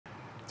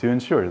To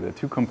ensure that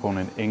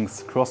two-component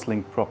inks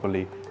crosslink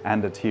properly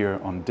and adhere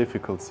on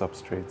difficult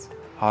substrates,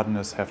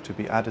 hardeners have to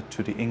be added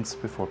to the inks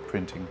before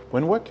printing.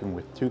 When working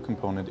with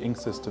two-component ink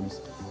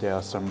systems, there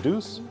are some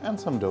do's and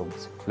some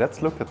don'ts.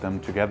 Let's look at them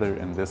together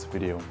in this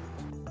video.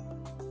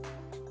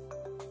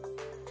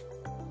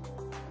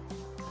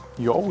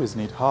 You always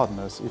need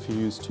hardeners if you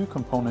use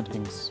two-component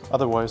inks,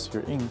 otherwise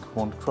your ink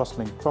won't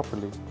crosslink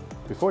properly.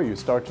 Before you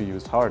start to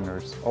use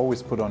hardeners,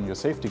 always put on your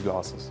safety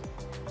glasses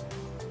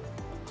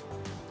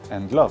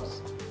and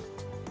gloves.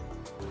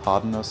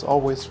 Hardeners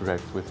always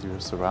react with your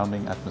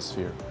surrounding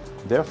atmosphere,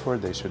 therefore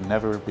they should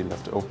never be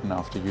left open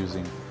after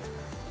using.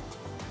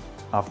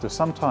 After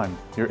some time,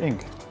 your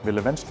ink will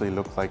eventually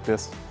look like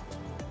this.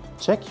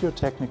 Check your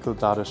technical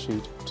data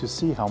sheet to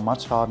see how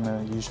much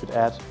hardener you should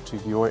add to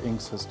your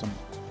ink system.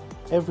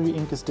 Every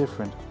ink is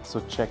different,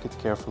 so check it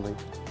carefully.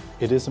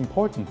 It is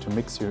important to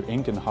mix your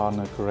ink and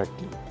hardener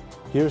correctly.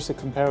 Here's a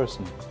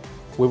comparison.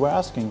 We were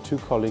asking two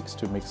colleagues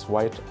to mix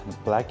white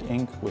and black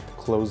ink with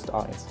closed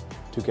eyes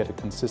to get a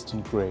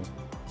consistent gray.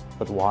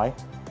 But why?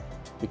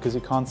 Because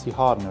you can't see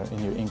hardener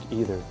in your ink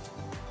either.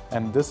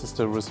 And this is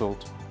the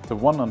result. The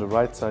one on the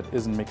right side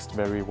isn't mixed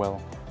very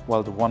well,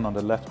 while the one on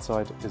the left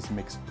side is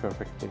mixed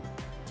perfectly.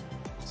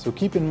 So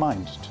keep in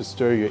mind to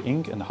stir your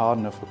ink and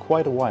hardener for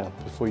quite a while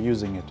before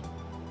using it.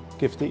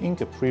 Give the ink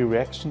a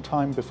pre-reaction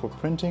time before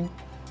printing,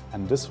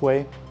 and this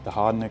way the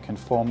hardener can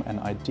form an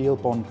ideal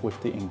bond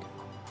with the ink.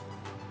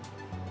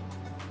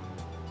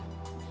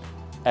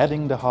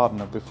 Adding the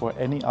hardener before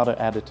any other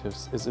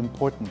additives is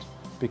important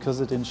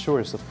because it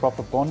ensures a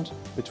proper bond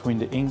between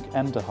the ink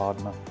and the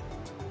hardener.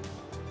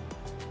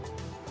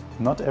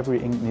 Not every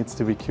ink needs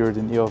to be cured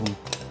in the oven.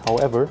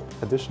 However,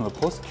 additional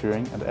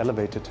post-curing at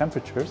elevated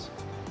temperatures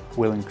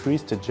will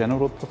increase the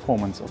general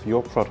performance of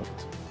your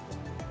product.